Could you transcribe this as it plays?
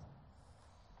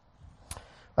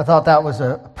I thought that was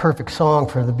a perfect song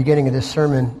for the beginning of this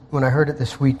sermon when I heard it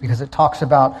this week, because it talks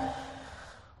about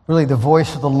really the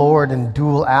voice of the Lord in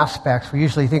dual aspects. We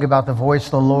usually think about the voice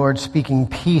of the Lord speaking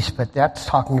peace, but that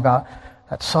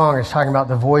song is talking about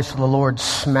the voice of the Lord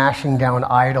smashing down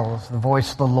idols, the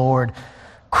voice of the Lord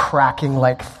cracking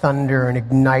like thunder and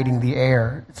igniting the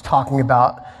air. It's talking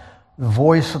about the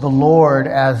voice of the Lord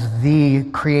as the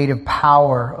creative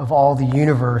power of all the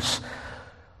universe,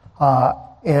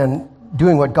 and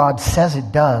doing what God says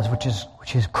it does,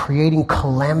 which is creating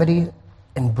calamity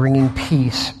and bringing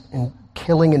peace, and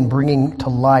killing and bringing to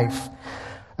life.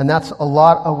 And that's a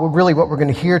lot of really what we're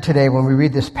going to hear today when we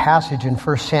read this passage in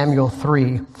 1 Samuel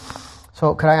 3.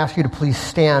 So could I ask you to please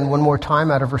stand one more time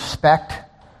out of respect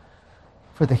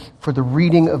for the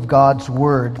reading of God's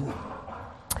word,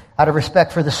 out of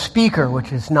respect for the speaker,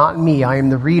 which is not me. I am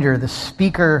the reader. The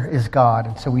speaker is God.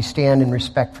 And so we stand in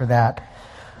respect for that.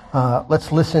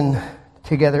 Let's listen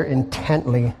together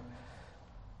intently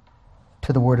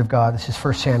to the word of God. This is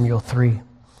 1 Samuel 3.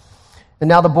 And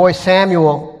now the boy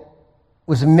Samuel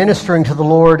was ministering to the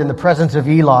Lord in the presence of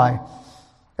Eli.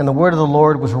 And the word of the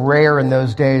Lord was rare in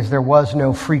those days. There was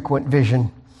no frequent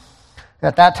vision.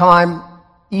 At that time,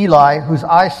 Eli, whose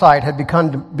eyesight had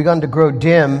begun to grow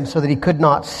dim so that he could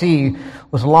not see,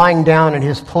 was lying down in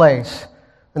his place.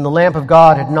 And the lamp of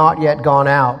God had not yet gone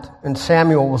out, and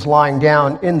Samuel was lying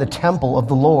down in the temple of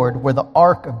the Lord, where the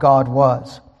ark of God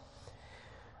was.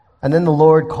 And then the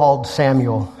Lord called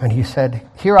Samuel, and he said,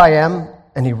 "Here I am."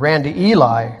 And he ran to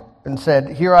Eli and said,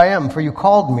 "Here I am, for you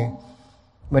called me."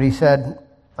 But he said,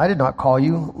 "I did not call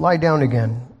you. Lie down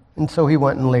again." And so he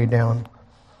went and lay down.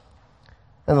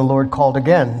 And the Lord called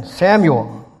again,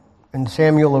 "Samuel." And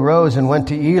Samuel arose and went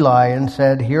to Eli and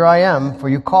said, "Here I am, for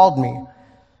you called me."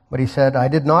 But he said, "I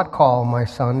did not call, my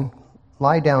son.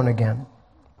 Lie down again."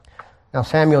 Now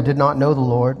Samuel did not know the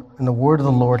Lord, and the word of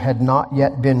the Lord had not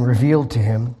yet been revealed to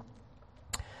him.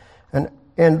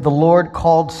 And the Lord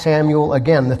called Samuel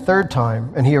again the third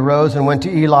time, and he arose and went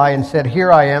to Eli and said,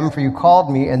 "Here I am, for you called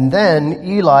me." And then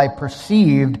Eli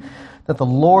perceived that the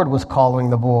Lord was calling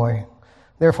the boy.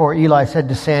 Therefore Eli said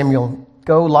to Samuel,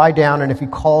 "Go lie down, and if he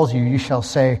calls you, you shall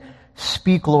say,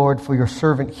 'Speak, Lord, for your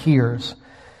servant hears.'"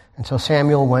 And so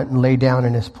Samuel went and lay down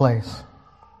in his place.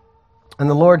 And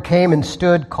the Lord came and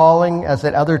stood, calling as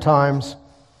at other times,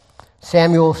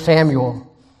 "Samuel, Samuel."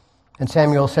 And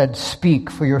Samuel said, "Speak,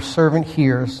 for your servant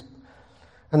hears."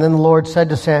 And then the Lord said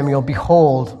to Samuel,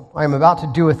 "Behold, I am about to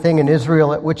do a thing in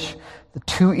Israel at which the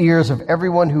two ears of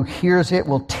everyone who hears it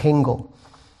will tingle.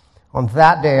 On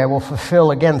that day I will fulfill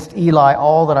against Eli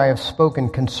all that I have spoken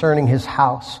concerning his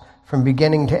house, from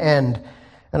beginning to end.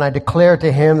 And I declare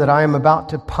to him that I am about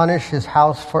to punish his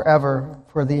house forever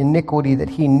for the iniquity that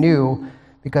he knew,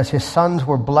 because his sons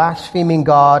were blaspheming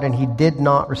God, and he did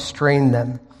not restrain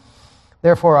them.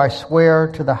 Therefore I swear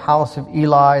to the house of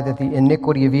Eli that the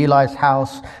iniquity of Eli's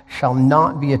house shall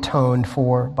not be atoned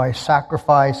for by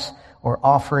sacrifice or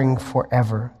offering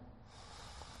forever."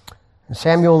 And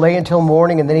Samuel lay until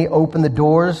morning, and then he opened the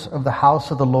doors of the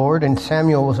house of the Lord, and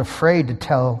Samuel was afraid to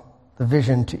tell the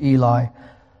vision to Eli.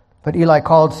 But Eli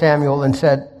called Samuel and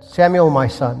said, "Samuel, my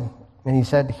son." And he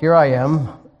said, "Here I am."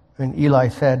 And Eli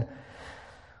said,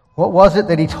 "What was it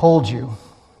that he told you?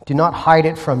 Do not hide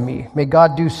it from me. May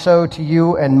God do so to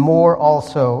you and more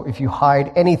also, if you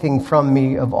hide anything from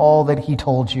me of all that he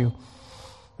told you."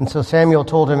 And so Samuel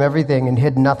told him everything and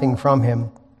hid nothing from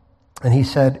him. And he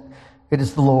said, "It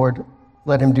is the Lord.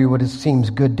 Let him do what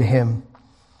seems good to him."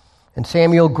 And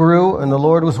Samuel grew, and the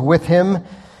Lord was with him,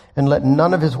 and let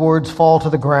none of his words fall to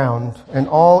the ground. And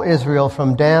all Israel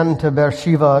from Dan to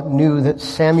Beersheba knew that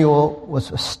Samuel was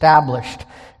established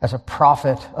as a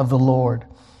prophet of the Lord.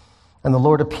 And the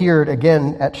Lord appeared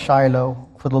again at Shiloh,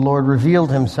 for the Lord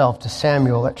revealed himself to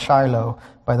Samuel at Shiloh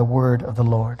by the word of the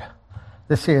Lord.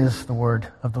 This is the word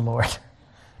of the Lord.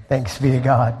 Thanks be to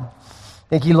God.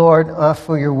 Thank you, Lord,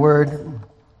 for your word.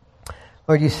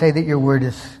 Lord, you say that your word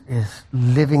is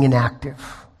living and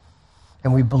active.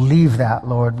 And we believe that,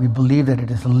 Lord. We believe that it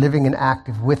is living and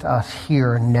active with us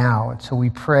here and now. And so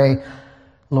we pray,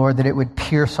 Lord, that it would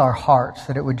pierce our hearts,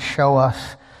 that it would show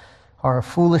us our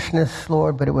foolishness,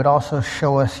 Lord, but it would also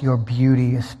show us your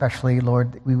beauty, especially,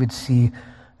 Lord, that we would see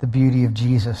the beauty of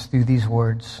Jesus through these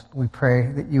words. We pray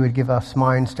that you would give us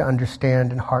minds to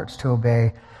understand and hearts to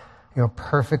obey your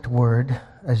perfect word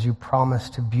as you promise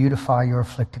to beautify your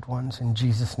afflicted ones. In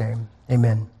Jesus' name,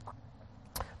 amen.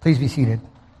 Please be seated.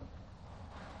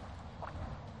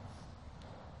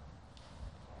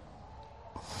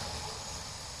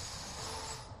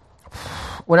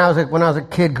 When I was a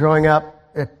kid growing up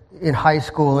in high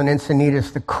school in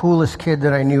Encinitas, the coolest kid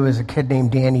that I knew was a kid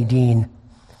named Danny Dean.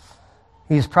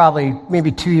 He's probably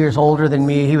maybe 2 years older than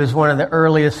me. He was one of the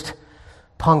earliest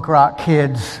punk rock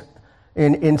kids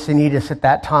in Encinitas at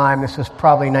that time. This was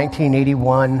probably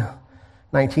 1981,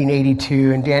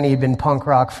 1982, and Danny had been punk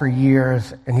rock for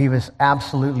years, and he was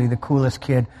absolutely the coolest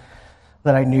kid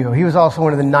that I knew. He was also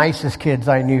one of the nicest kids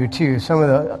I knew, too. Some of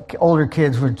the older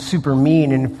kids were super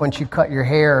mean, and once you cut your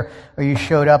hair or you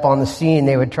showed up on the scene,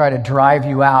 they would try to drive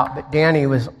you out. But Danny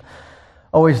was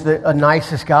always the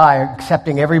nicest guy,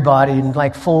 accepting everybody and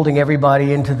like folding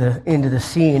everybody into the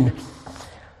scene.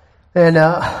 And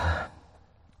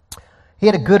he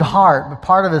had a good heart, but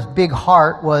part of his big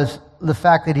heart was the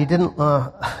fact that he didn't.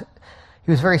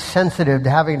 He was very sensitive to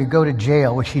having to go to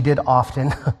jail, which he did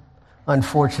often.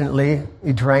 Unfortunately,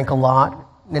 he drank a lot.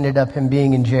 Ended up him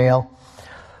being in jail.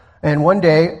 And one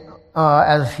day,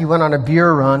 as he went on a beer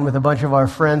run with a bunch of our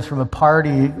friends from a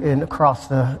party across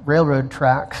the railroad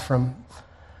tracks from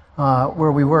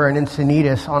where we were in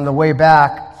Encinitas, on the way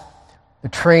back, the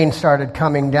train started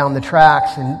coming down the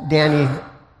tracks, and Danny,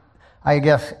 I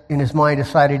guess in his mind,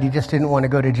 decided he just didn't want to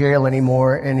go to jail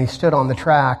anymore, and he stood on the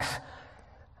tracks,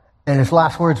 and his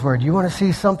last words were, "Do you want to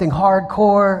see something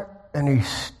hardcore?" And he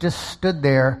just stood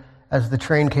there as the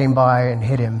train came by and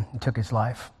hit him and took his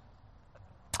life.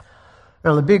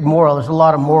 Now, the big moral, there's a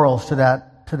lot of morals to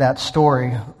that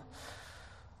story.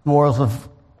 Morals of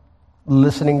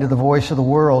listening to the voice of the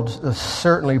world is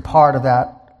certainly part of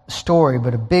that story,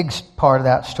 but a big part of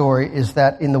that story is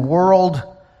that in the world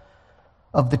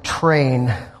of the train,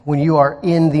 when you are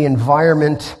in the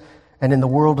environment and in the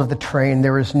world of the train,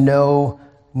 there is no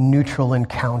neutral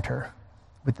encounter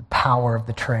with the power of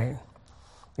the train.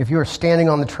 If you are standing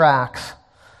on the tracks,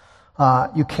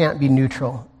 you can't be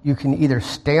neutral. You can either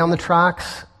stay on the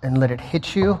tracks and let it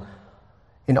hit you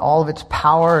in all of its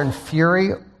power and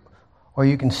fury, or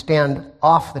you can stand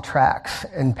off the tracks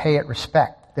and pay it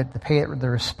the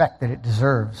respect that it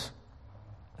deserves.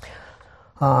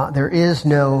 There is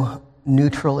no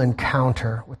neutral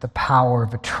encounter with the power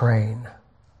of a train.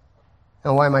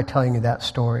 Now, why am I telling you that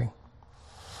story?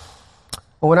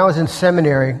 Well, when I was in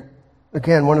seminary,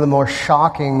 again, one of the more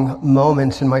shocking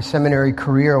moments in my seminary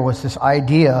career was this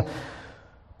idea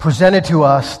presented to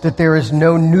us that there is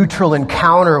no neutral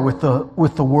encounter with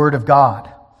the Word of God.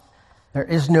 There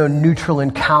is no neutral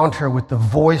encounter with the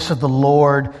voice of the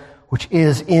Lord, which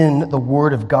is in the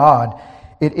Word of God.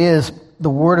 It is the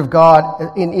Word of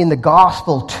God in the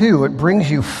gospel, too. It brings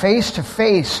you face to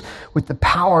face with the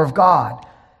power of God.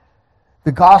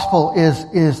 The gospel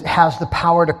has the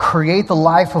power to create the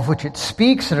life of which it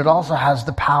speaks, and it also has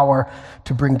the power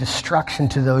to bring destruction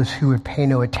to those who would pay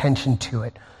no attention to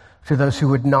it, to those who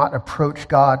would not approach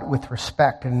God with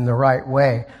respect and in the right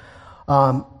way.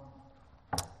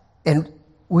 And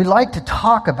we like to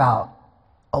talk about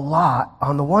a lot,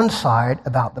 on the one side,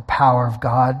 about the power of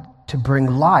God to bring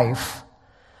life,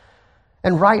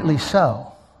 and rightly so.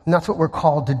 And that's what we're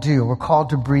called to do. We're called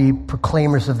to be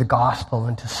proclaimers of the gospel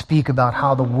and to speak about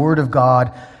how the Word of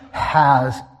God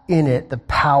has in it the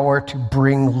power to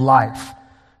bring life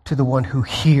to the one who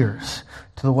hears,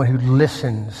 to the one who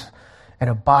listens and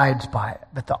abides by it.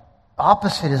 But the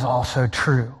opposite is also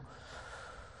true.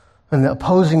 And the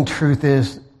opposing truth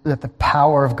is that the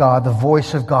power of God, the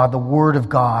voice of God, the Word of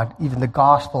God, even the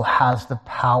gospel has the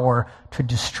power to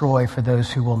destroy for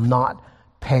those who will not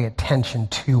pay attention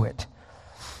to it.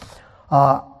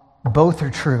 Both are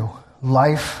true,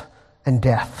 life and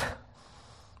death.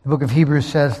 The book of Hebrews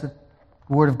says that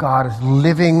the Word of God is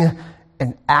living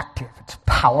and active. It's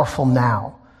powerful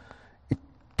now. It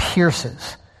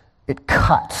pierces. It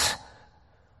cuts.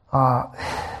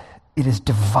 It is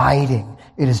dividing.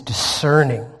 It is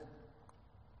discerning.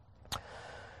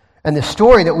 And the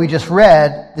story that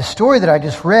I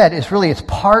just read is really, it's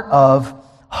part of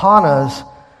Hannah's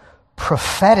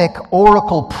prophetic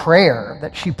oracle prayer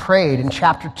that she prayed in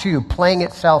chapter 2, playing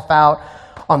itself out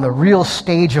on the real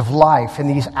stage of life, and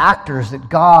these actors that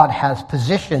God has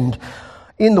positioned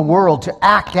in the world to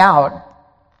act out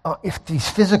if these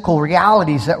physical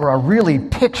realities that are really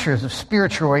pictures of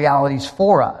spiritual realities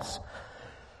for us.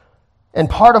 And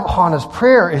part of Hannah's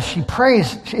prayer is she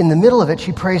prays, in the middle of it,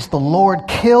 she prays, the Lord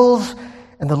kills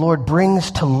and the Lord brings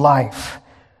to life.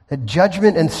 That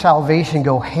judgment and salvation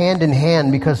go hand in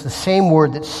hand, because the same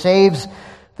word that saves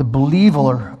the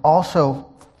believer also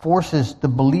forces the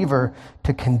believer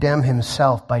to condemn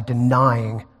himself by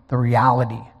denying the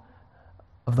reality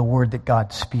of the word that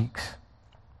God speaks.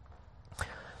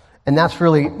 And that's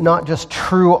really not just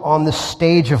true on the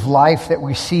stage of life that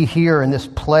we see here in this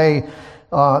play,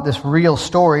 this real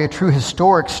story, a true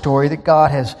historic story that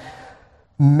God has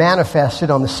manifested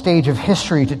on the stage of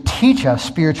history to teach us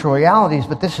spiritual realities,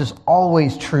 but this is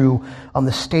always true on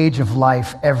the stage of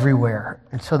life everywhere.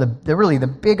 And so the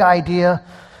big idea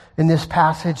in this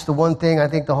passage, the one thing I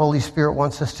think the Holy Spirit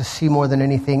wants us to see more than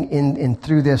anything in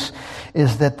through this,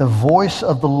 is that the voice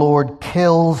of the Lord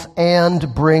kills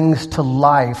and brings to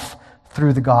life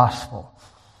through the gospel.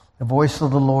 The voice of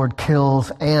the Lord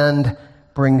kills and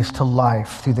brings to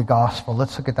life through the gospel.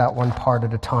 Let's look at that one part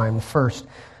at a time. First,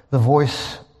 the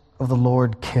voice of the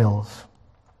Lord kills.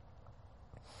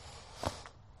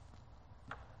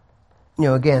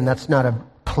 Again, that's not a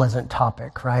pleasant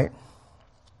topic, right?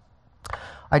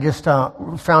 I just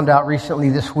found out recently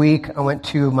this week, I went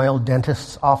to my old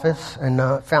dentist's office and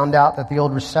found out that the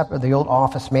old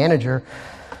office manager,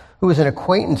 who was an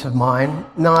acquaintance of mine,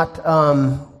 not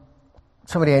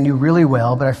somebody I knew really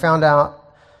well, but I found out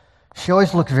she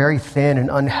always looked very thin and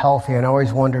unhealthy, and I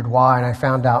always wondered why, and I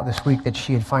found out this week that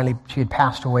she had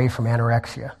passed away from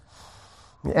anorexia.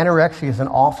 Anorexia is an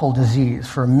awful disease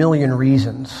for a million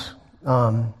reasons.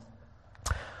 Talk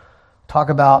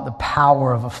about the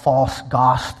power of a false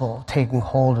gospel taking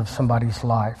hold of somebody's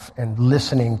life and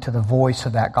listening to the voice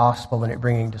of that gospel and it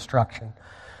bringing destruction.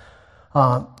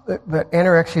 But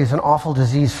anorexia is an awful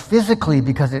disease physically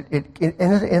because it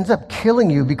ends up killing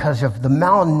you because of the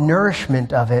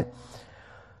malnourishment of it.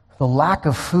 The lack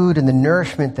of food and the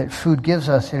nourishment that food gives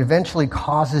us, it eventually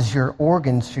causes your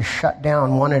organs to shut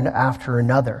down one after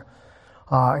another.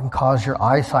 And cause your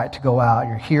eyesight to go out,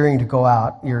 your hearing to go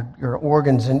out, your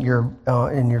organs and your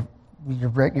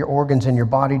organs in your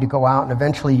body to go out, and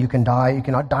eventually you can die. You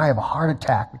cannot die of a heart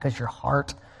attack because your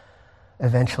heart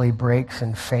eventually breaks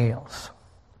and fails.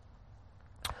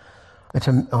 It's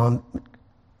a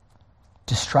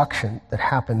destruction that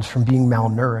happens from being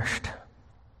malnourished.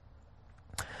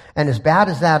 And as bad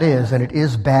as that is, and it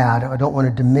is bad, I don't want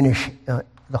to diminish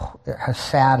as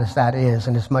sad as that is,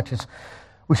 and as much as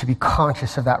we should be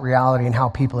conscious of that reality and how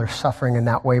people are suffering in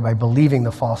that way by believing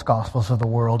the false gospels of the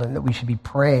world, and that we should be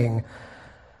praying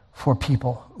for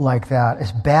people like that.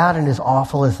 As bad and as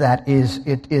awful as that is,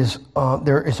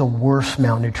 there is a worse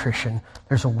malnutrition.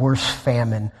 There's a worse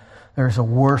famine. There's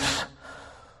a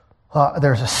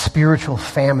spiritual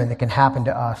famine that can happen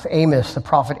to us. Amos, the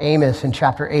prophet Amos, in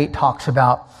chapter 8 talks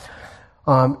about,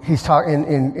 he's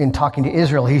talking to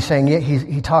Israel. He's saying,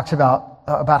 he talks about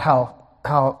how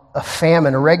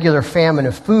a regular famine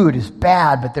of food is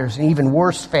bad, but there's an even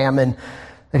worse famine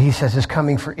that he says is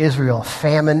coming for Israel. A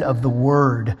famine of the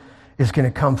word is going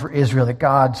to come for Israel, that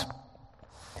God's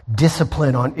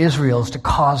discipline on Israel is to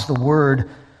cause the word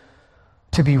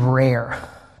to be rare,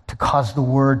 to cause the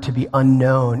word to be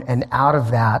unknown, and out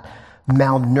of that,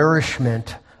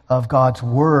 malnourishment of God's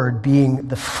word being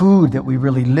the food that we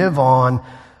really live on,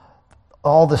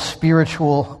 all of the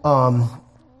spiritual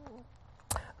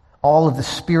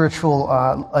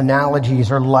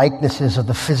analogies or likenesses of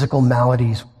the physical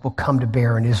maladies will come to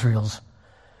bear in Israel's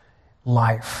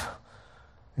life.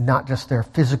 Not just their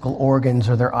physical organs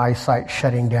or their eyesight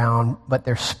shutting down, but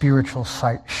their spiritual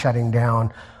sight shutting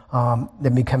down.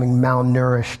 Them becoming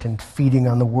malnourished and feeding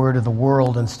on the word of the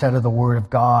world instead of the word of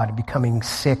God, becoming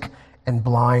sick and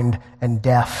blind and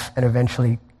deaf, and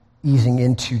eventually easing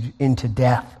into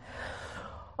death.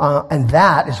 And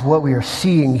that is what we are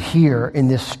seeing here in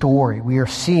this story. We are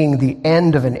seeing the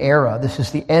end of an era. This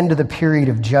is the end of the period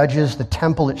of Judges. The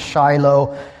temple at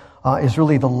Shiloh is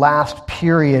really the last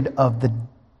period of the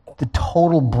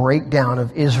total breakdown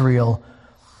of Israel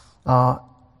to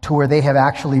where they have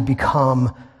actually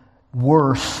become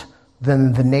worse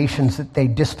than the nations that they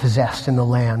dispossessed in the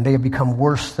land. They have become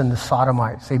worse than the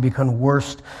Sodomites. They have become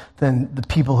worse than the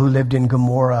people who lived in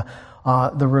Gomorrah.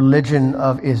 The religion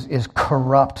is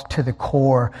corrupt to the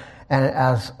core, and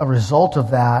as a result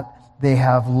of that, they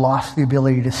have lost the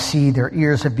ability to see. Their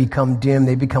ears have become dim.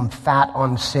 They become fat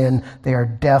on sin. They are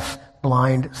deaf,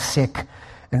 blind, sick,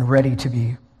 and ready to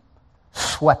be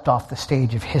swept off the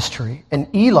stage of history. And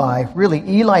Eli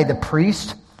the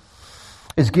priest,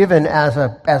 is given as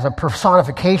a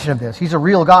personification of this. He's a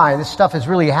real guy, and this stuff is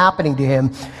really happening to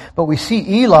him. But we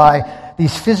see Eli,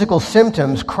 these physical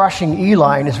symptoms crushing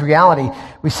Eli in his reality.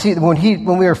 We see when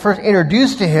we were first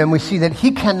introduced to him, we see that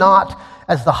he cannot,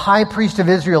 as the high priest of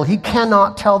Israel, he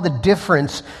cannot tell the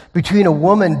difference between a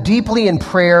woman deeply in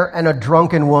prayer and a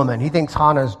drunken woman. He thinks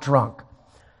Hannah's drunk.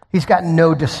 He's got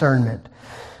no discernment.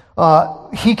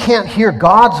 He can't hear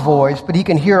God's voice, but he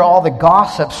can hear all the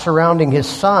gossip surrounding his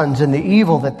sons and the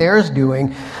evil that they're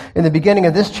doing. In the beginning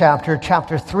of this chapter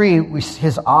 3,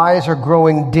 his eyes are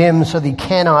growing dim so that he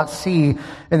cannot see.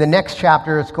 In the next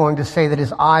chapter, it's going to say that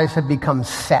his eyes have become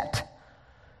set.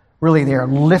 Really, they are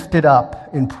lifted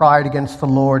up in pride against the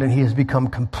Lord, and he has become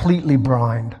completely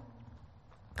blind.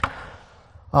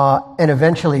 And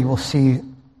eventually we'll see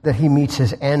that he meets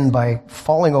his end by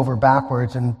falling over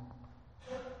backwards and,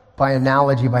 by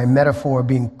analogy, by metaphor,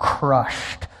 being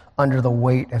crushed under the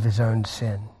weight of his own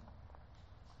sin.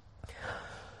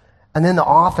 And then the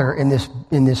author, in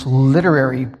this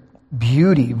literary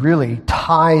beauty, really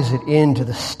ties it into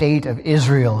the state of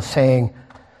Israel, saying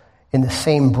in the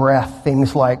same breath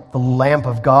things like the lamp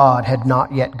of God had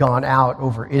not yet gone out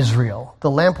over Israel. The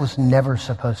lamp was never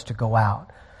supposed to go out.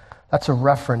 That's a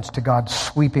reference to God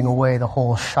sweeping away the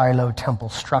whole Shiloh temple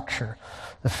structure.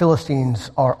 The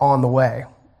Philistines are on the way,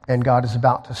 and God is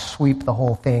about to sweep the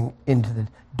whole thing into the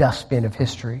dustbin of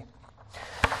history.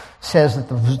 Says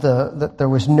that there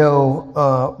was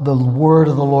no, the word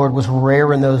of the Lord was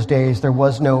rare in those days. There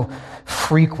was no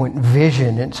frequent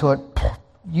vision. And so it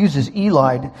uses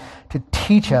Eli to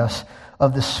teach us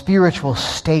of the spiritual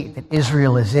state that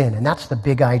Israel is in. And that's the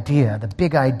big idea. The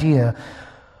big idea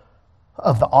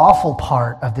of the awful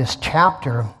part of this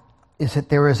chapter is that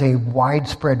there is a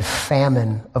widespread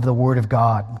famine of the Word of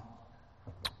God.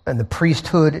 And the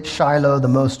priesthood at Shiloh,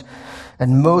 most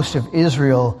of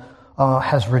Israel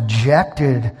has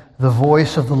rejected the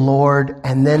voice of the Lord,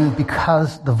 and then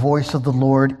because the voice of the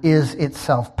Lord is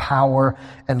itself power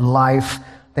and life,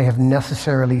 they have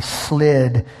necessarily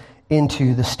slid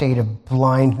into the state of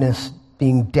blindness,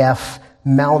 being deaf,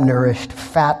 malnourished,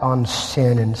 fat on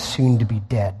sin, and soon to be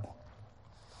dead.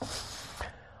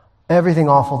 Everything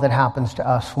awful that happens to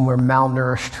us when we're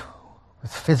malnourished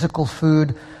with physical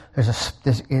food,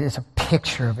 there's a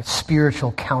picture of its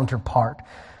spiritual counterpart.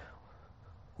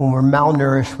 When we're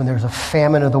malnourished, when there's a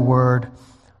famine of the word,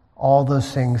 all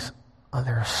those things,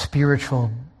 they're a spiritual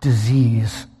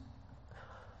disease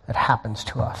that happens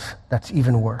to us. That's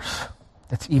even worse.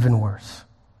 That's even worse.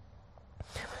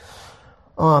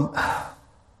 And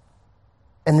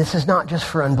this is not just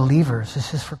for unbelievers.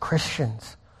 This is for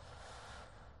Christians.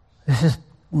 This is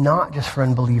not just for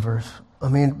unbelievers. I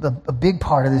mean, a big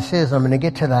part of this is, I'm going to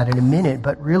get to that in a minute,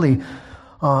 but really,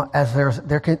 as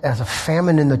a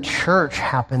famine in the church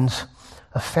happens,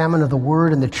 a famine of the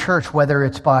word in the church, whether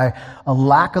it's by a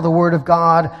lack of the word of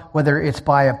God, whether it's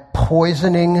by a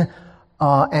poisoning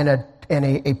and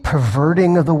a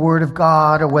perverting of the word of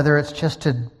God, or whether it's just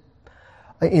in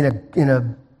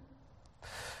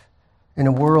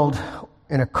a world,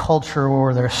 in a culture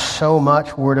where there's so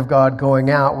much word of God going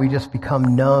out, we just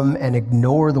become numb and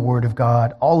ignore the word of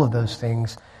God. All of those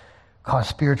things cause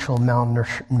spiritual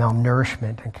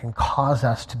malnourishment and can cause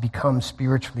us to become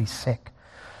spiritually sick.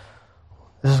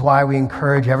 This is why we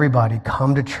encourage everybody,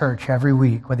 come to church every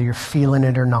week, whether you're feeling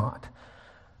it or not.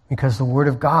 Because the word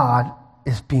of God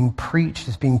is being preached,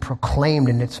 is being proclaimed,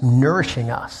 and it's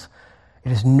nourishing us.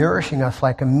 It is nourishing us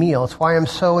like a meal. It's why I'm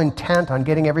so intent on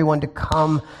getting everyone to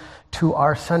come to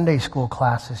our Sunday school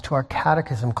classes, to our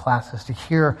catechism classes, to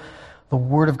hear the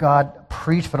Word of God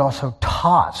preached, but also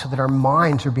taught, so that our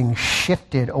minds are being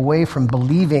shifted away from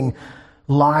believing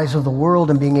lies of the world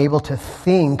and being able to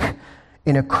think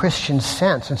in a Christian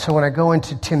sense. And so when I go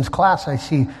into Tim's class, I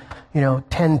see,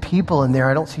 10 people in there.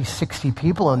 I don't see 60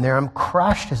 people in there. I'm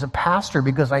crushed as a pastor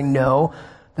because I know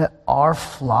that our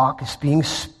flock is being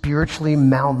spiritually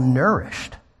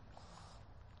malnourished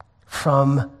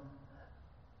from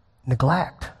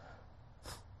neglect.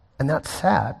 And that's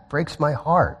sad. Breaks my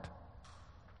heart.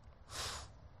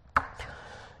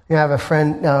 I have a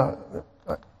friend,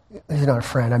 he's not a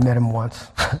friend, I met him once.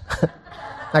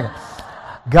 Okay.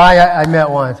 Guy I met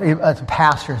once, he's a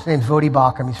pastor, his name's Vodi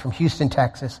Bakum, he's from Houston,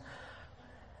 Texas.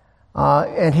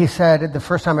 And he said, the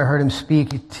first time I heard him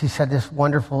speak, he said this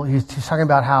wonderful, he's talking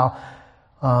about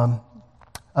how,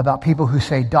 about people who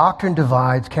say, doctrine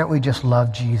divides, can't we just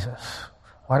love Jesus?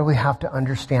 Why do we have to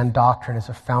understand doctrine as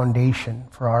a foundation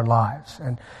for our lives?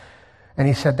 And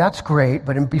he said, that's great,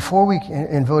 but in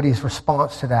Vodi's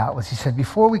response to that was, he said,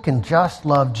 before we can just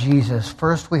love Jesus,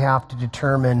 first we have to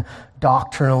determine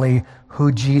doctrinally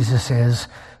who Jesus is.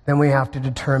 Then we have to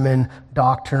determine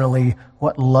doctrinally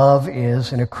what love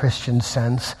is in a Christian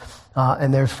sense.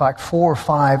 And there's like 4 or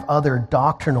 5 other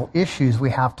doctrinal issues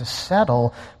we have to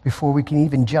settle before we can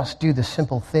even just do the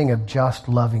simple thing of just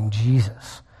loving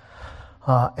Jesus.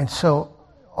 And so,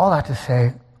 all that to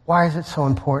say, why is it so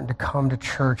important to come to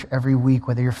church every week,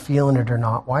 whether you're feeling it or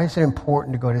not? Why is it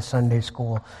important to go to Sunday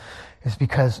school? It's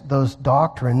because those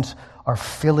doctrines are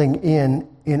filling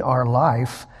in our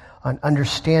life an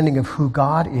understanding of who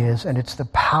God is, and it's the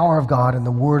power of God and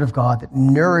the Word of God that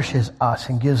nourishes us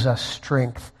and gives us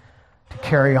strength to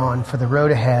carry on for the road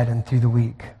ahead and through the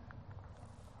week.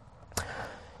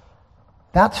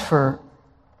 That's for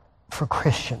for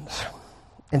Christians.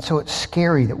 And so it's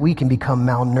scary that we can become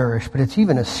malnourished, but it's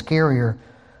even a scarier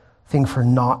thing for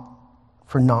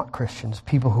not Christians,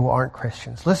 people who aren't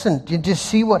Christians. Listen, you just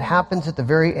see what happens at the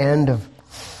very end of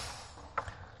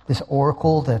this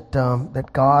oracle that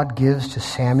God gives to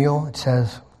Samuel. It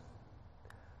says,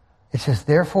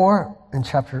 therefore,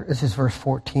 this is verse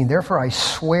 14, therefore I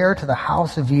swear to the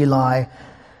house of Eli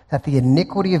that the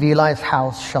iniquity of Eli's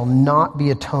house shall not be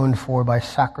atoned for by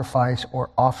sacrifice or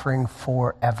offering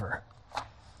forever.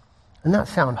 Doesn't that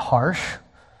sound harsh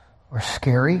or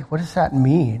scary? What does that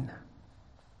mean?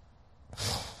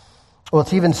 Well,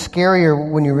 it's even scarier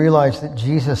when you realize that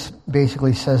Jesus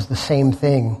basically says the same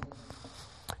thing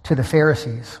to the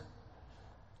Pharisees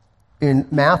in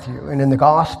Matthew and in the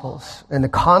Gospels. And the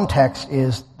context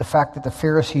is the fact that the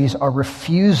Pharisees are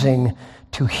refusing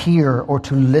to hear or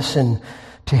to listen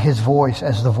to his voice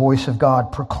as the voice of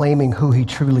God, proclaiming who he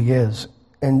truly is.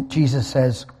 And Jesus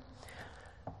says,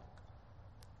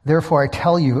 therefore I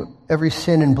tell you, every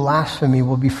sin and blasphemy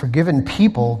will be forgiven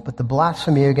people, but the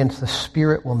blasphemy against the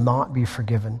Spirit will not be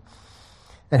forgiven.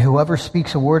 And whoever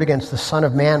speaks a word against the Son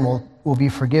of Man will be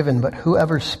forgiven, but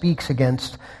whoever speaks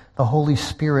against the Holy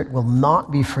Spirit will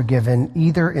not be forgiven,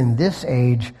 either in this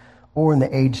age or in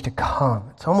the age to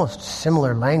come. It's almost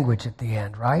similar language at the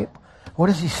end, right? What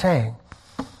is he saying?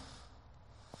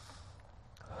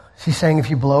 Is he saying if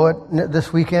you blow it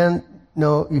this weekend,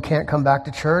 no, you can't come back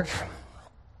to church?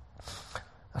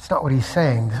 That's not what he's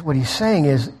saying. What he's saying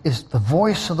is the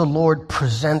voice of the Lord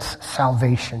presents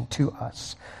salvation to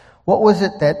us. What was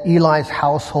it that Eli's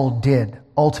household did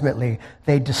ultimately?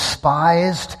 They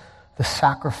despised the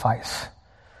sacrifice.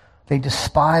 They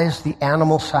despised the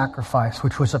animal sacrifice,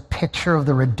 which was a picture of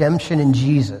the redemption in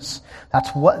Jesus. That's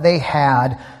what they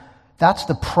had. That's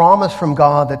the promise from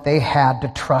God that they had to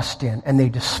trust in, and they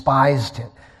despised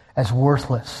it as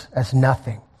worthless, as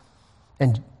nothing.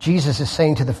 And Jesus is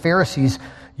saying to the Pharisees,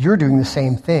 you're doing the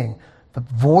same thing. The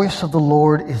voice of the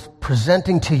Lord is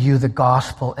presenting to you the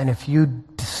gospel, and if you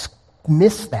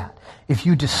dismiss that, if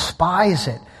you despise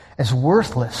it as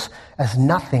worthless, as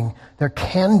nothing, there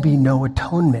can be no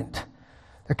atonement.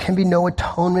 There can be no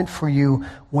atonement for you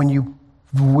when you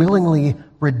willingly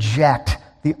reject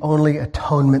the only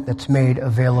atonement that's made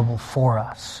available for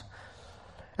us.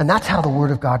 And that's how the Word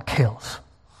of God kills.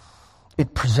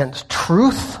 It presents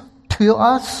truth to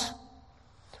us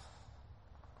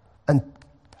and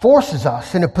forces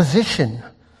us in a position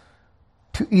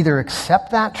to either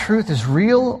accept that truth as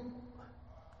real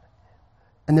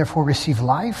and therefore receive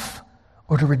life,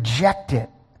 or to reject it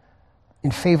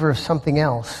in favor of something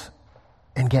else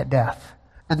and get death.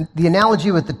 And the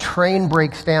analogy with the train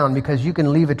breaks down because you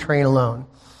can leave a train alone.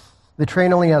 The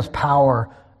train only has power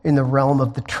in the realm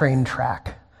of the train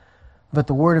track. But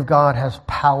the Word of God has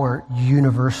power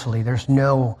universally. There's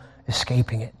no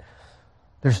escaping it.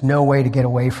 There's no way to get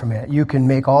away from it. You can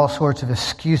make all sorts of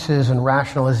excuses and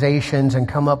rationalizations and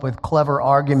come up with clever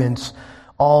arguments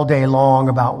all day long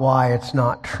about why it's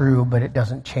not true, but it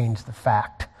doesn't change the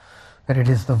fact that it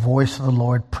is the voice of the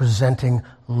Lord presenting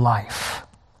life.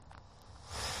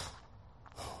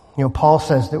 You know, Paul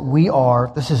says that we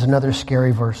are, this is another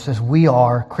scary verse, says we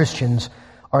are, Christians,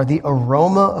 are the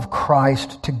aroma of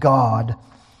Christ to God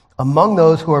among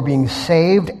those who are being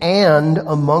saved and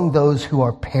among those who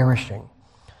are perishing.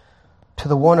 To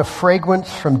the one a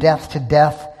fragrance from death to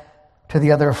death, to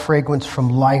the other a fragrance from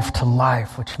life to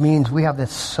life, which means we have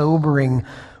this sobering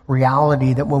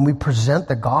reality that when we present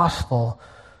the gospel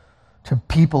to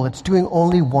people, it's doing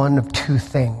only one of two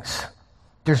things.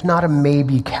 There's not a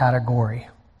maybe category.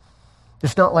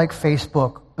 It's not like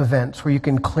Facebook events where you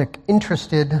can click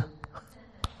interested.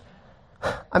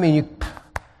 I mean,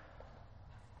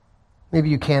 maybe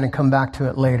you can and come back to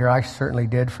it later. I certainly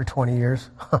did for 20 years.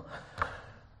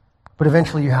 But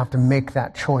eventually you have to make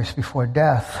that choice before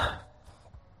death.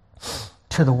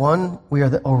 To the one, we are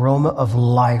the aroma of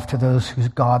life. To those whose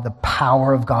God, the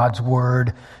power of God's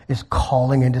word is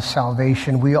calling into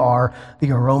salvation, we are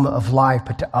the aroma of life.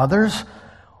 But to others,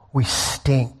 we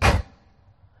stink.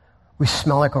 We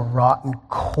smell like a rotten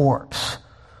corpse.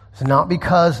 It's not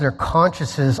because their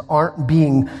consciences aren't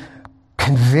being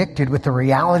convicted with the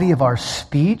reality of our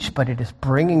speech, but it is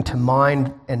bringing to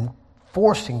mind and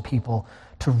forcing people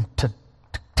to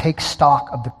take stock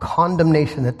of the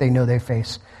condemnation that they know they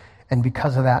face. And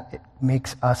because of that, it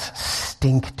makes us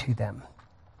stink to them.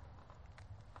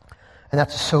 And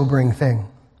that's a sobering thing.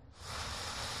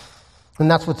 And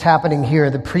that's what's happening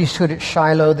here. The priesthood at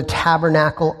Shiloh, the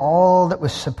tabernacle, all that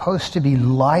was supposed to be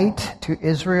light to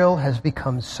Israel has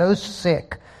become so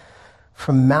sick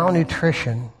from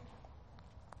malnutrition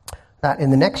that in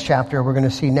the next chapter we're going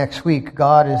to see next week,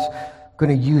 God is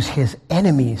going to use his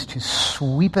enemies to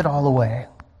sweep it all away.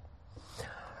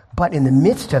 But in the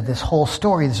midst of this whole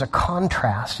story, there's a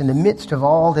contrast. In the midst of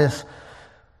all this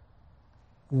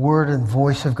word and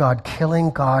voice of God killing,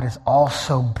 God is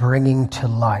also bringing to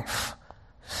life.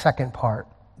 Second part,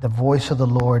 the voice of the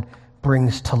Lord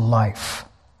brings to life.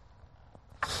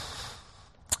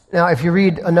 Now, if you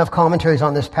read enough commentaries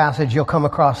on this passage, you'll come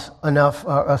across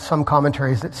some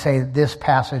commentaries that say this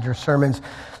passage, or sermons,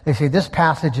 they say this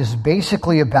passage is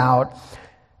basically about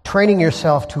training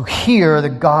yourself to hear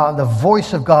the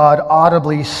voice of God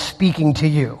audibly speaking to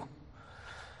you.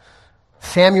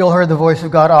 Samuel heard the voice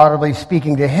of God audibly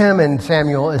speaking to him, and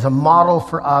Samuel is a model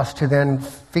for us to then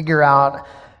figure out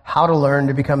how to learn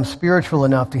to become spiritual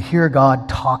enough to hear God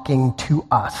talking to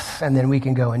us, and then we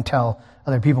can go and tell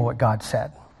other people what God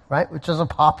said, right? Which is a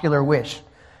popular wish.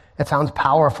 It sounds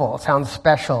powerful, it sounds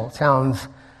special, it sounds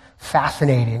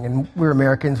fascinating, and we're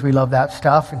Americans, we love that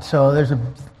stuff, and so there's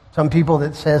some people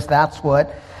that says that's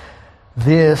what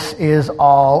this is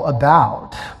all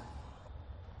about.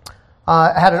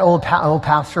 I had an old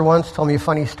pastor once told me a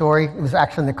funny story. It was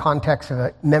actually in the context of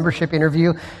a membership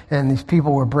interview, and these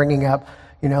people were bringing up,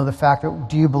 the fact that,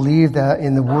 do you believe that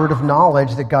in the word of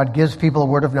knowledge, that God gives people a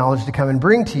word of knowledge to come and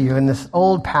bring to you? And this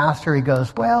old pastor, he goes,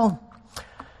 for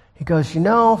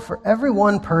every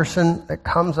one person that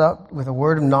comes up with a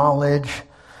word of knowledge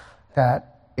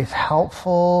that is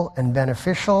helpful and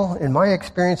beneficial, in my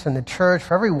experience in the church,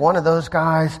 for every one of those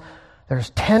guys, there's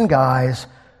 10 guys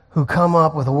who come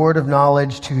up with a word of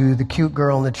knowledge to the cute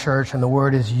girl in the church, and the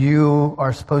word is, you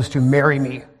are supposed to marry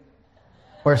me,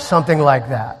 or something like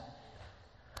that.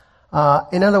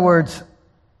 In other words,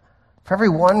 for every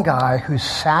one guy who's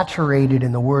saturated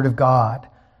in the Word of God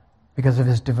because of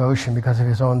his devotion, because of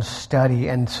his own study,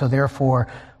 and so therefore,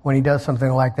 when he does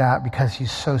something like that, because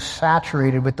he's so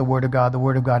saturated with the Word of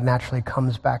God naturally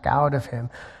comes back out of him.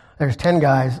 There's 10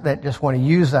 guys that just want to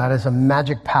use that as a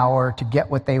magic power to get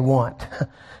what they want,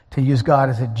 to use God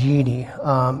as a genie.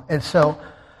 And so,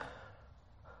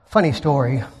 funny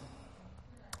story,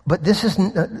 but this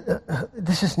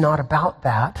is not about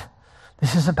that.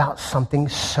 This is about something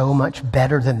so much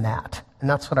better than that. And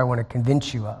that's what I want to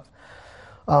convince you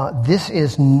of. This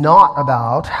is not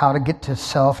about how to get to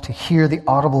self to hear the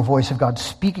audible voice of God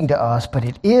speaking to us, but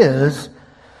it is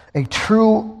a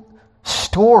true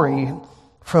story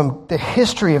from the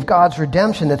history of God's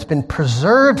redemption that's been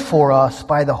preserved for us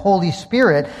by the Holy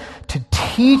Spirit to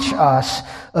teach us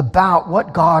about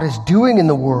what God is doing in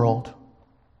the world,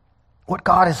 what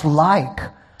God is like,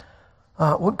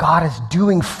 what God is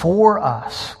doing for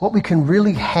us, what we can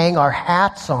really hang our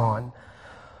hats on.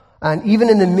 And even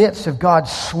in the midst of God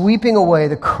sweeping away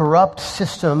the corrupt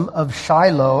system of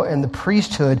Shiloh and the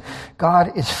priesthood,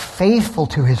 God is faithful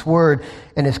to his word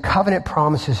and his covenant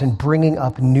promises in bringing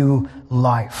up new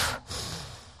life.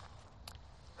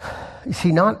 You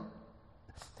see, not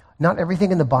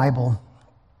everything in the Bible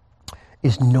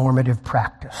is normative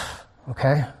practice,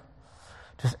 okay?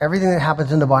 Just everything that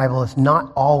happens in the Bible is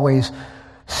not always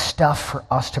stuff for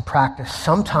us to practice.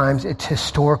 Sometimes it's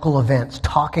historical events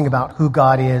talking about who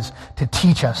God is to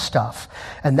teach us stuff.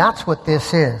 And that's what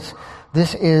this is.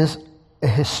 This is a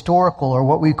historical, or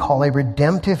what we call a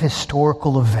redemptive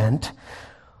historical event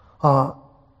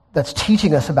that's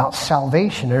teaching us about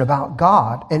salvation and about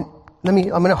God. And I'm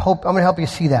going to help you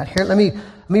see that. Here, let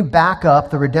me back up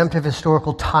the redemptive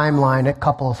historical timeline a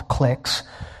couple of clicks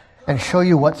and show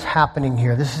you what's happening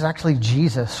here. This is actually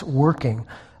Jesus working.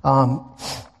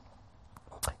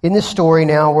 In this story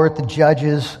now, we're at the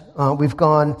Judges.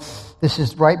 This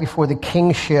is right before the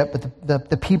kingship, but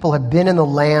the people have been in the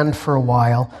land for a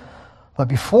while. But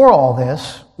before all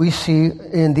this, we see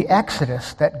in the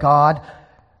Exodus that God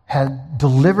had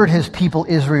delivered his people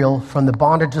Israel from the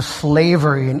bondage of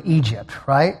slavery in Egypt,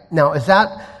 right? Now, is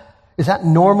that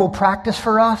normal practice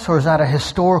for us, or is that a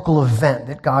historical event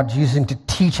that God's using to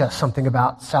teach us something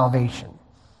about salvation?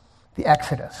 The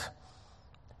Exodus.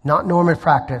 Not normative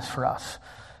practice for us.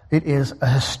 It is a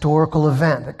historical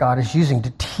event that God is using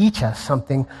to teach us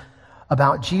something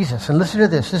about Jesus. And listen to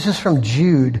this. This is from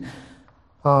Jude,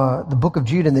 the book of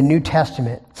Jude in the New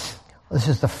Testament. This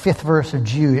is the 5th verse of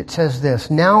Jude. It says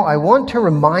this: "Now I want to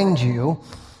remind you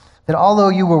that although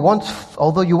you once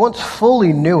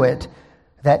fully knew it,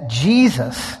 that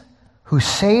Jesus, who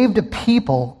saved a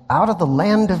people out of the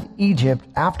land of Egypt,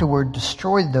 afterward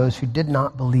destroyed those who did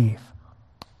not believe."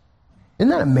 Isn't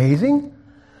that amazing?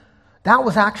 That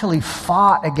was actually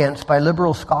fought against by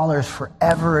liberal scholars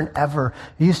forever and ever.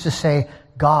 They used to say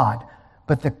God,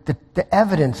 but the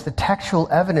evidence, the textual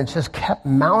evidence, just kept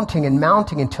mounting and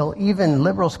mounting until even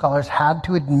liberal scholars had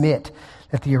to admit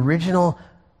that the original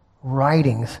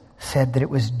writings said that it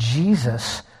was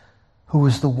Jesus who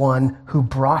was the one who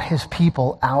brought his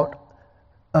people out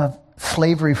of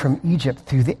slavery from Egypt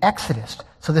through the Exodus.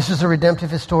 So this is a redemptive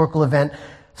historical event,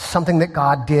 something that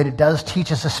God did. It does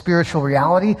teach us a spiritual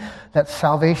reality that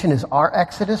salvation is our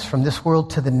exodus from this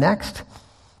world to the next.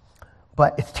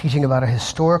 But it's teaching about a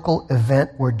historical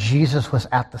event where Jesus was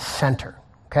at the center.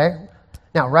 Okay?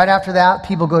 Now, right after that,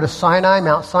 people go to Sinai,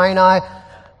 Mount Sinai.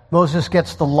 Moses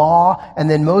gets the law, and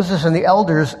then Moses and the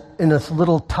elders, in this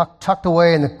little tucked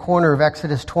away in the corner of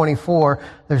Exodus 24,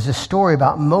 there's this story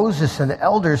about Moses and the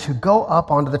elders who go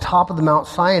up onto the top of the Mount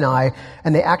Sinai,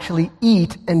 and they actually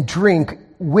eat and drink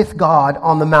with God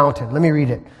on the mountain. Let me read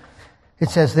it. It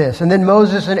says this, and then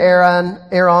Moses and Aaron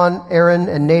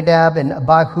and Nadab and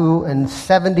Abihu and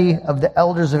 70 of the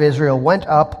elders of Israel went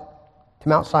up to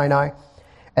Mount Sinai,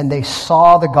 and they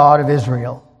saw the God of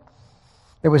Israel.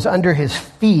 There was under his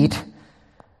feet,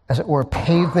 as it were, a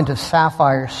pavement of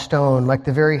sapphire stone, like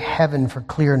the very heaven for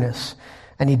clearness.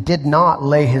 And he did not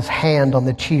lay his hand on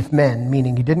the chief men,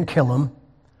 meaning he didn't kill them.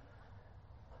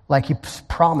 Like he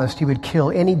promised he would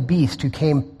kill any beast who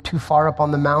came too far up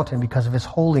on the mountain because of his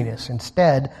holiness.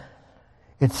 Instead,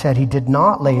 it said he did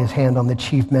not lay his hand on the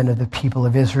chief men of the people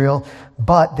of Israel,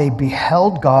 but they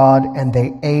beheld God and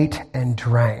they ate and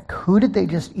drank. Who did they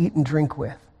just eat and drink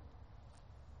with?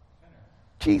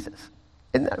 Jesus.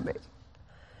 Isn't that amazing?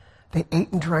 They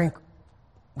ate and drank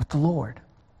with the Lord.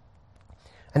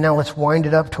 And now let's wind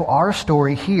it up to our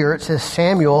story here. It says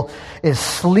Samuel is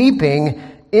sleeping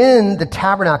in the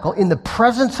tabernacle, in the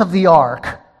presence of the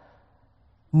ark,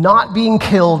 not being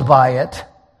killed by it.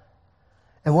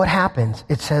 And what happens?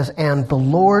 It says, and the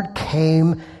Lord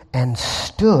came and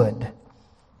stood.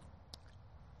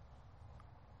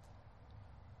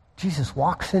 Jesus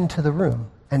walks into the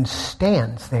room and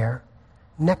stands there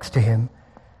next to him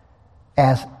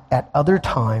as at other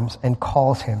times and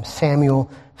calls him, Samuel,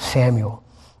 Samuel.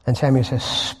 And Samuel says,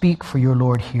 speak, for your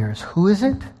Lord hears. Who is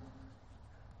it?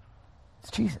 It's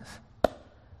Jesus.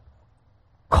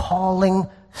 Calling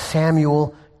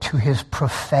Samuel to his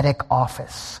prophetic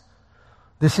office.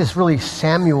 This is really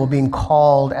Samuel being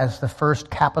called as the first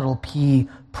capital P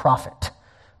prophet,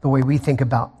 the way we think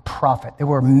about prophet. They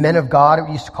were men of God.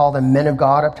 We used to call them men of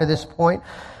God up to this point.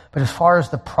 But as far as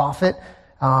the prophet,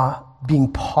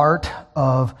 being part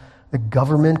of the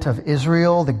government of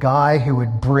Israel, the guy who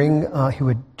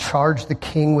would charge the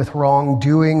king with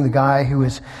wrongdoing, the guy who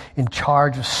is in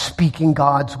charge of speaking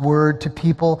God's word to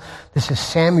people. This is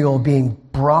Samuel being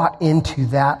brought into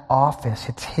that office.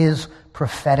 It's his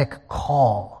prophetic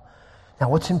call. Now,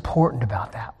 what's important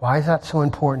about that? Why is that so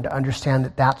important to understand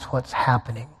that that's what's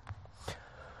happening?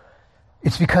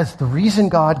 It's because the reason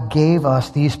God gave us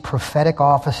these prophetic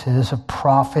offices of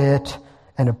prophet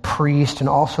and a priest and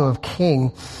also of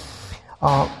king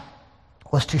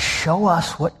was to show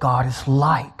us what God is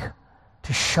like,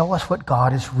 to show us what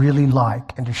God is really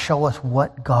like, and to show us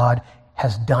what God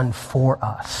has done for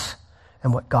us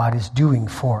and what God is doing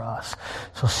for us.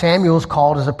 So Samuel's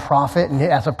called as a prophet, and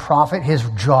as a prophet, his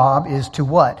job is to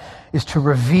what? Is to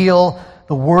reveal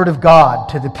the word of God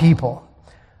to the people.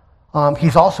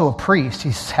 He's also a priest. He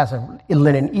has a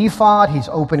linen ephod. He's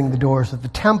opening the doors of the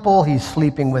temple. He's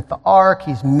sleeping with the ark.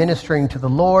 He's ministering to the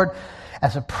Lord.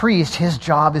 As a priest, his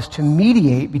job is to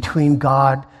mediate between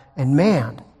God and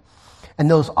man. And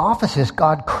those offices,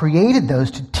 God created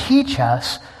those to teach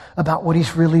us about what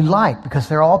he's really like, because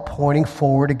they're all pointing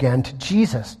forward again to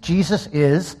Jesus. Jesus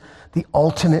is the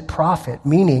ultimate prophet,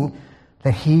 meaning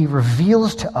that he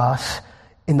reveals to us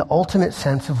in the ultimate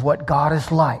sense of what God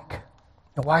is like.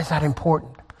 Now, why is that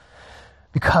important?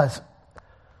 Because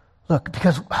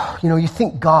you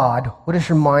think God, what does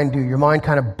your mind do? Your mind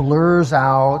kind of blurs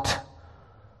out,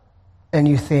 and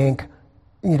you think,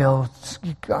 I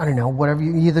don't know, whatever.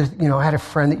 I had a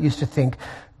friend that used to think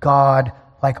God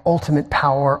like ultimate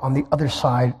power on the other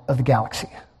side of the galaxy,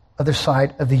 other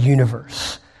side of the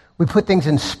universe. We put things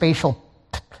in spatial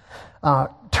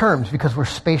terms because we're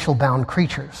spatial-bound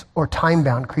creatures or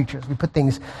time-bound creatures. We put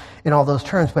things in all those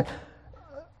terms, but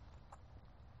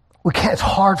it's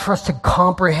hard for us to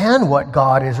comprehend what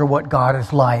God is or what God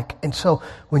is like. And so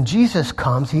when Jesus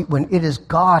comes, when it is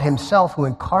God himself who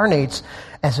incarnates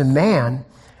as a man,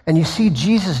 and you see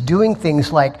Jesus doing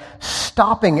things like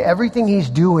stopping everything he's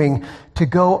doing to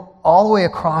go all the way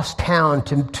across town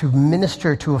to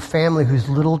minister to a family whose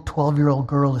little 12-year-old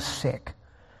girl is sick.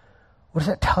 What does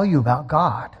that tell you about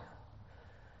God?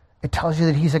 It tells you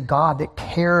that he's a God that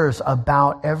cares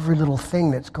about every little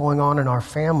thing that's going on in our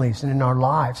families and in our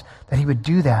lives, that he would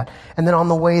do that. And then on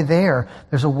the way there,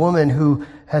 there's a woman who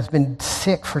has been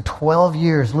sick for 12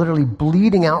 years, literally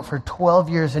bleeding out for 12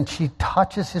 years, and she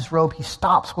touches his robe. He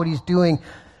stops what he's doing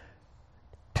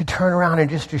to turn around and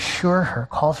just assure her,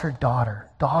 calls her daughter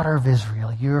of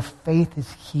Israel, your faith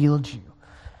has healed you.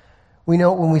 We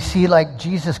know when we see like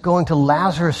Jesus going to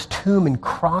Lazarus' tomb and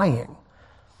crying,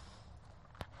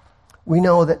 we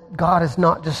know that God is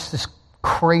not just this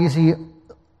crazy,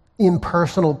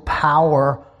 impersonal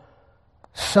power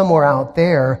somewhere out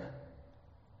there,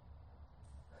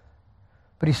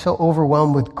 but he's so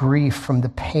overwhelmed with grief from the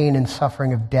pain and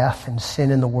suffering of death and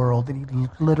sin in the world that he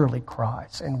literally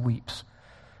cries and weeps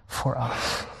for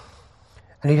us.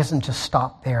 And he doesn't just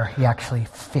stop there, he actually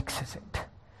fixes it.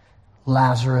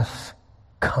 Lazarus,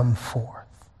 come forth.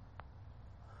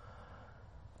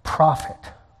 Prophet,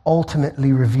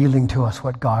 ultimately revealing to us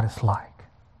what God is like.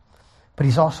 But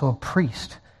he's also a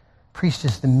priest. Priest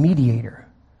is the mediator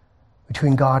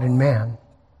between God and man.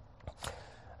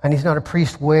 And he's not a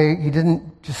priest he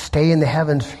didn't just stay in the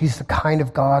heavens. He's the kind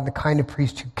of God, the kind of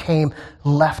priest who came,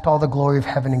 left all the glory of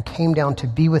heaven and came down to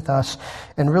be with us.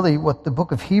 And really what the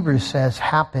book of Hebrews says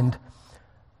happened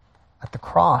at the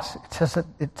cross.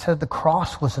 It said the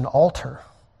cross was an altar.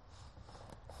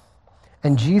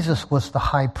 And Jesus was the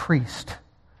high priest.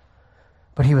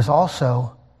 But he was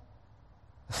also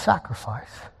the sacrifice.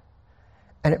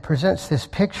 And it presents this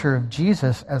picture of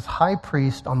Jesus as high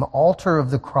priest on the altar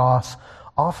of the cross,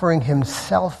 offering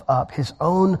himself up, his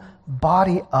own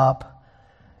body up,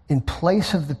 in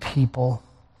place of the people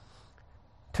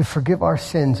to forgive our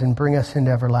sins and bring us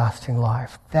into everlasting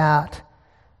life. That's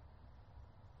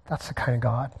the kind of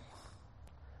God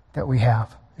that we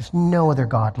have. There's no other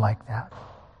God like that.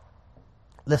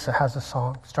 Lissa has a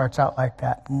song, starts out like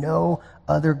that. No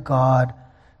other God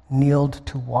kneeled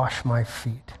to wash my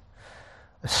feet.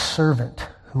 A servant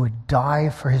who would die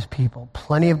for his people.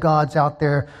 Plenty of gods out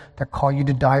there that call you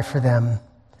to die for them,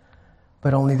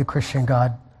 but only the Christian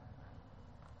God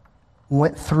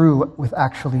went through with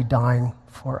actually dying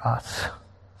for us.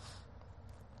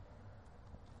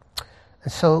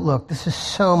 And so, look, this is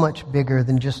so much bigger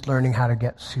than just learning how to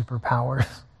get superpowers.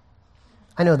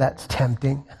 I know that's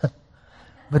tempting,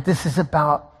 but this is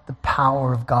about the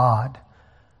power of God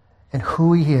and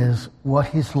who he is, what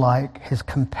he's like, his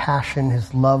compassion,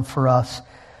 his love for us,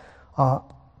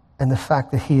 and the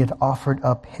fact that he had offered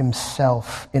up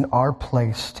himself in our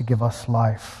place to give us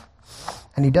life.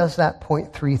 And he does that,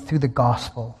 point 3, through the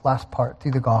gospel. Last part,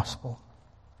 through the gospel.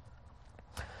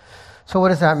 So what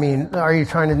does that mean? Are you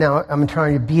trying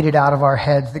to beat it out of our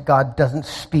heads that God doesn't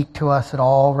speak to us at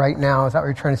all right now? Is that what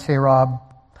you're trying to say, Rob?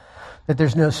 That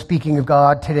there's no speaking of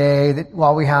God today, that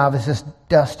all we have is this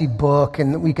dusty book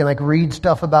and that we can read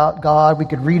stuff about God. We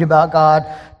could read about God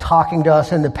talking to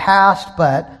us in the past,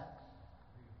 but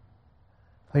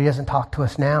he doesn't talk to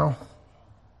us now.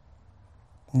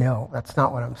 No, that's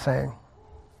not what I'm saying.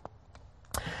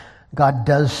 God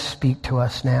does speak to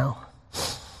us now.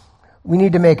 We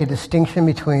need to make a distinction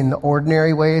between the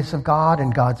ordinary ways of God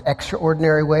and God's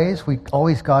extraordinary ways.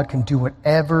 God can do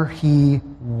whatever he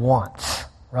wants,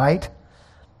 right?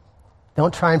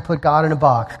 Don't try and put God in a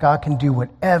box. God can do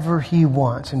whatever he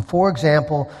wants. And for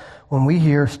example, when we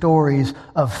hear stories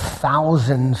of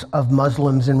thousands of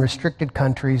Muslims in restricted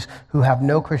countries who have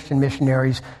no Christian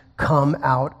missionaries come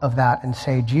out of that and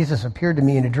say, Jesus appeared to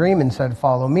me in a dream and said,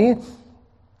 follow me,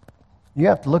 you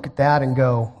have to look at that and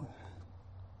go,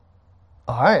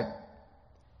 all right.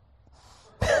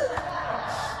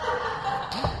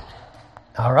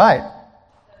 All right.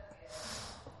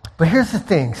 But here's the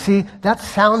thing. See, that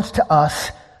sounds to us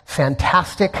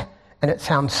fantastic, and it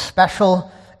sounds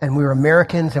special, and we're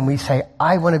Americans, and we say,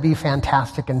 I want to be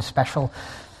fantastic and special.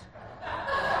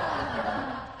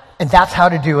 And that's how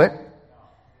to do it.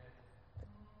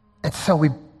 And so we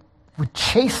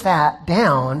chase that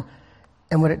down,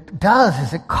 and what it does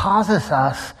is it causes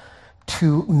us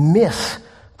to miss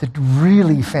the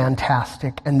really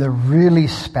fantastic and the really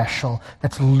special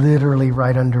that's literally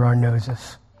right under our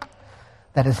noses.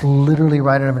 That is literally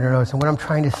right under our nose. And what I'm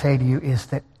trying to say to you is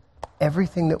that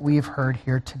everything that we've heard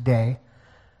here today,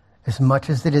 as much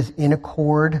as it is in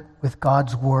accord with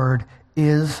God's word,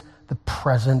 is the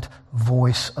present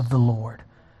voice of the Lord.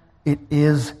 It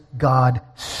is God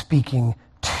speaking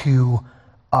to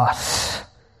us.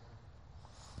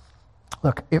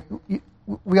 Look,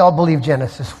 we all believe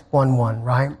Genesis 1:1,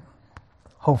 right?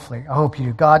 Hopefully. I hope you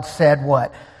do. God said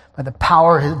what? By the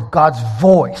power of God's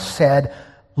voice said,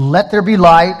 let there be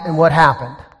light, and what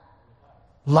happened?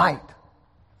 Light.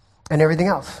 And everything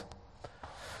else.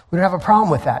 We don't have a problem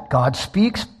with that. God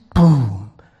speaks,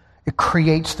 boom. It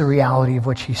creates the reality of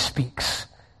which he speaks.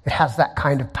 It has that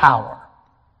kind of power.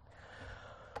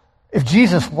 If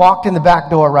Jesus walked in the back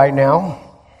door right now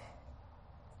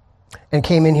and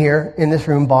came in here in this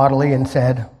room bodily and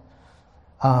said,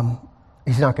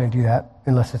 he's not going to do that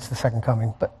unless it's the second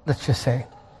coming, but let's just say,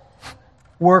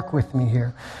 work with me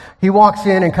here. He walks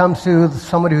in and comes to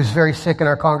somebody who's very sick in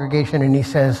our congregation and he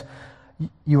says,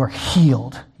 you are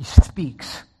healed. He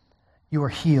speaks. You are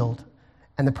healed.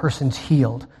 And the person's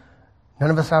healed. None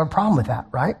of us have a problem with that,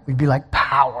 right? We'd be like,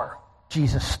 power.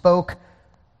 Jesus spoke.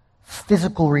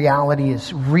 Physical reality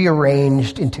is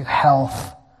rearranged into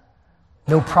health.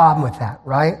 No problem with that,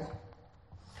 right?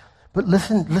 But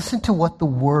listen to what the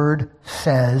Word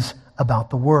says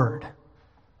about the Word.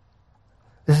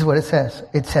 This is what it says.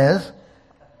 It says,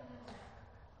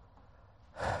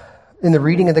 in the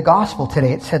reading of the gospel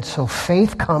today, it said, so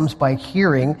faith comes by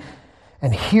hearing,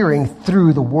 and hearing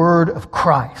through the word of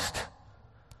Christ.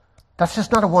 That's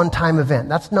just not a one-time event.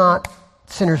 That's not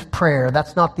sinner's prayer.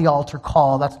 That's not the altar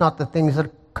call. That's not the things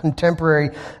that contemporary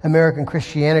American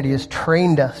Christianity has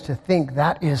trained us to think.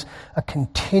 That is a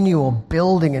continual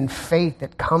building in faith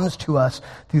that comes to us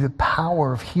through the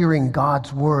power of hearing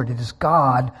God's word. It is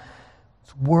God's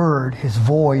word, his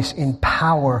voice in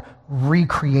power,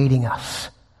 recreating us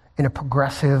in a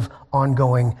progressive,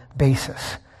 ongoing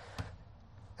basis.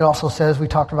 It also says, we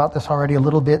talked about this already a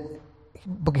little bit,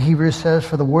 Book of Hebrews says,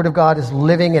 for the word of God is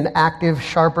living and active,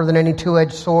 sharper than any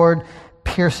two-edged sword,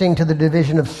 piercing to the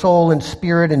division of soul and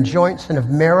spirit and joints and of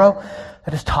marrow.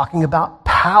 That is talking about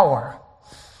power.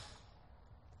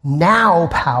 Now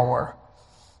power.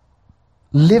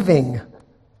 Living.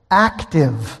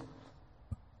 Active.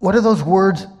 What do those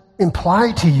words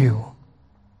imply to you?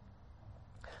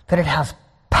 That it has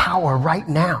power right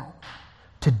now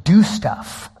to do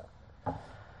stuff.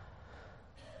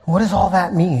 What does all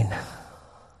that mean?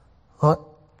 Well,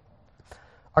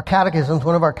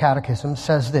 one of our catechisms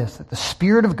says this, that the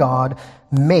Spirit of God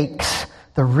makes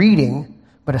the reading,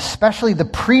 but especially the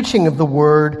preaching of the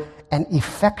word, an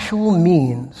effectual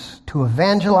means to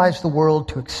evangelize the world,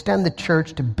 to extend the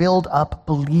church, to build up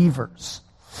believers.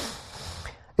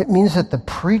 It means that the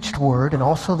preached word and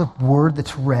also the word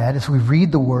that's read, as we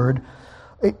read the word,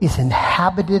 is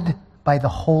inhabited by the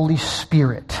Holy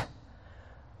Spirit.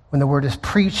 When the word is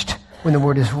preached, when the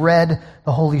word is read,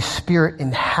 the Holy Spirit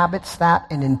inhabits that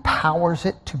and empowers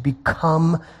it to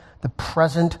become the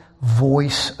present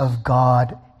voice of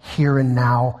God here and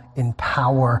now in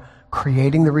power,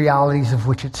 creating the realities of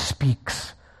which it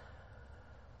speaks.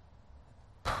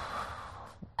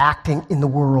 Acting in the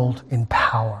world in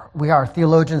power. Our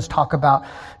theologians talk about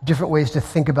different ways to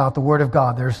think about the Word of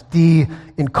God. There's the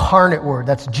incarnate Word,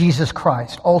 that's Jesus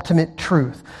Christ, ultimate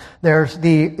truth. There's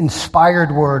the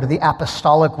inspired Word, the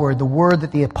apostolic Word, the Word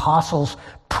that the apostles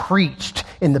preached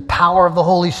in the power of the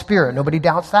Holy Spirit. Nobody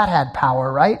doubts that had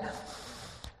power, right?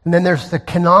 And then there's the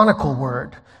canonical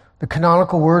Word. The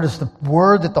canonical Word is the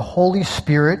Word that the Holy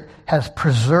Spirit has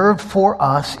preserved for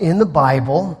us in the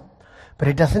Bible. But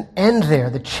it doesn't end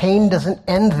there. The chain doesn't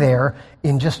end there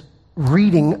in just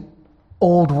reading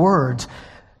old words.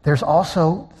 There's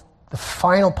also, the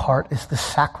final part is the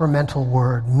sacramental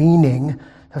word, meaning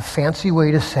a fancy way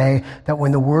to say that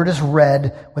when the word is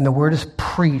read, when the word is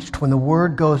preached, when the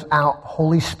word goes out,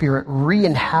 Holy Spirit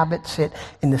re-inhabits it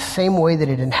in the same way that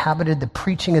it inhabited the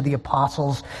preaching of the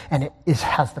apostles, and it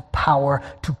has the power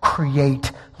to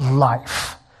create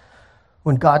life.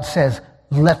 When God says,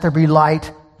 let there be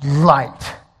light,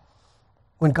 light.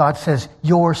 When God says,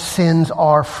 your sins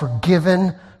are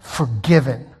forgiven,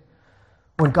 forgiven.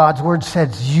 When God's word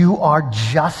says, you are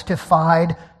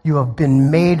justified, you have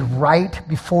been made right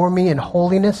before me in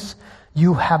holiness,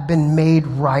 you have been made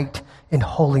right in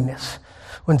holiness.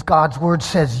 When God's word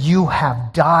says, you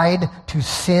have died to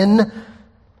sin,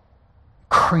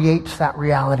 creates that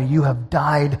reality. You have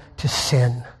died to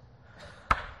sin.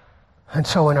 And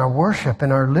so in our worship,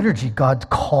 in our liturgy, God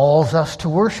calls us to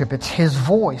worship. It's his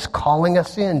voice calling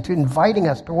us in, to inviting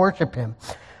us to worship him.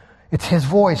 It's his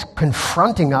voice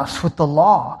confronting us with the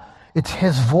law. It's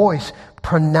his voice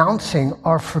pronouncing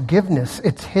our forgiveness.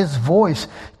 It's his voice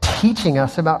teaching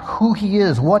us about who he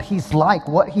is, what he's like,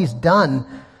 what he's done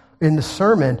in the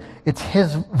sermon. It's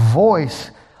his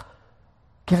voice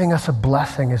giving us a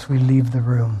blessing as we leave the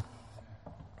room.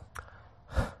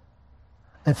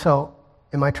 And so,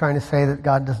 am I trying to say that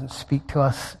God doesn't speak to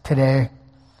us today?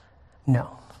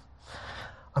 No.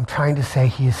 I'm trying to say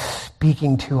he is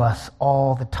speaking to us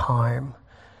all the time.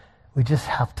 We just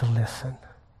have to listen.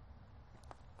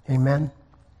 Amen?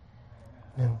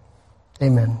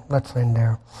 Amen. Let's end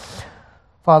there.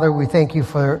 Father, we thank you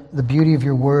for the beauty of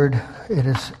your word. It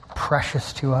is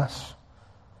precious to us.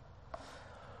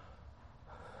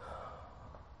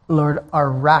 Lord, our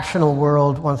rational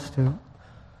world wants to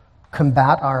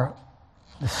combat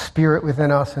the spirit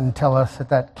within us and tell us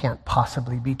that can't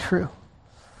possibly be true.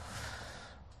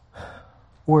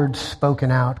 Words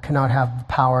spoken out cannot have the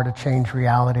power to change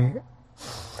reality.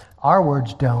 Our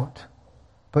words don't,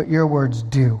 but your words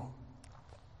do.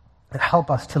 And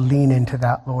help us to lean into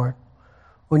that, Lord.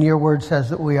 When your word says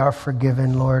that we are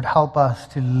forgiven, Lord, help us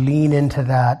to lean into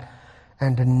that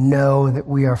and to know that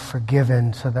we are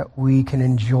forgiven so that we can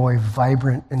enjoy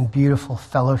vibrant and beautiful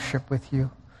fellowship with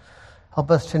you.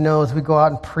 Help us to know as we go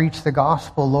out and preach the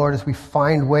gospel, Lord, as we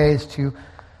find ways to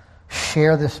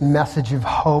share this message of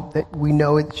hope, that we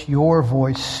know it's your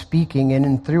voice speaking in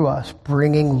and through us,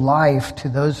 bringing life to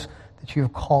those that you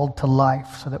have called to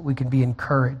life so that we can be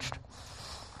encouraged.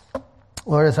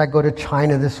 Lord, as I go to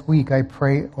China this week, I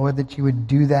pray, Lord, that you would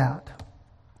do that.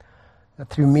 That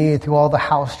through me, through all the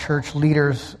house church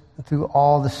leaders, through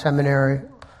all the seminary,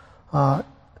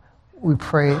 we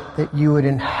pray that you would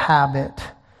inhabit,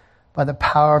 by the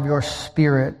power of your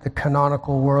Spirit, the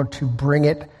canonical world, to bring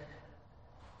it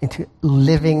into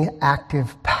living,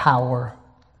 active power,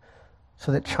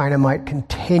 so that China might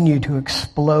continue to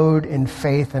explode in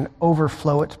faith and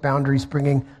overflow its boundaries,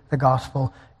 bringing the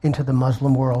gospel into the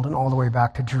Muslim world and all the way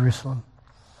back to Jerusalem.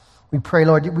 We pray,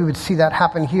 Lord, that we would see that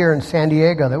happen here in San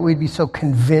Diego, that we'd be so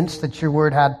convinced that your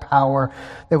word had power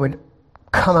that would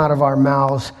come out of our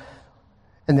mouths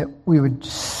and that we would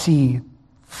see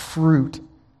fruit.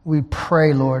 We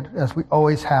pray, Lord, as we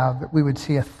always have, that we would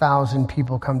see 1,000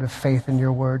 people come to faith in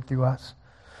your word through us.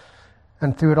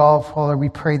 And through it all, Father, we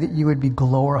pray that you would be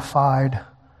glorified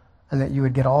and that you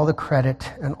would get all the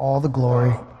credit and all the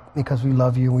glory, because we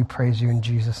love you and we praise you in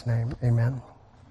Jesus' name. Amen.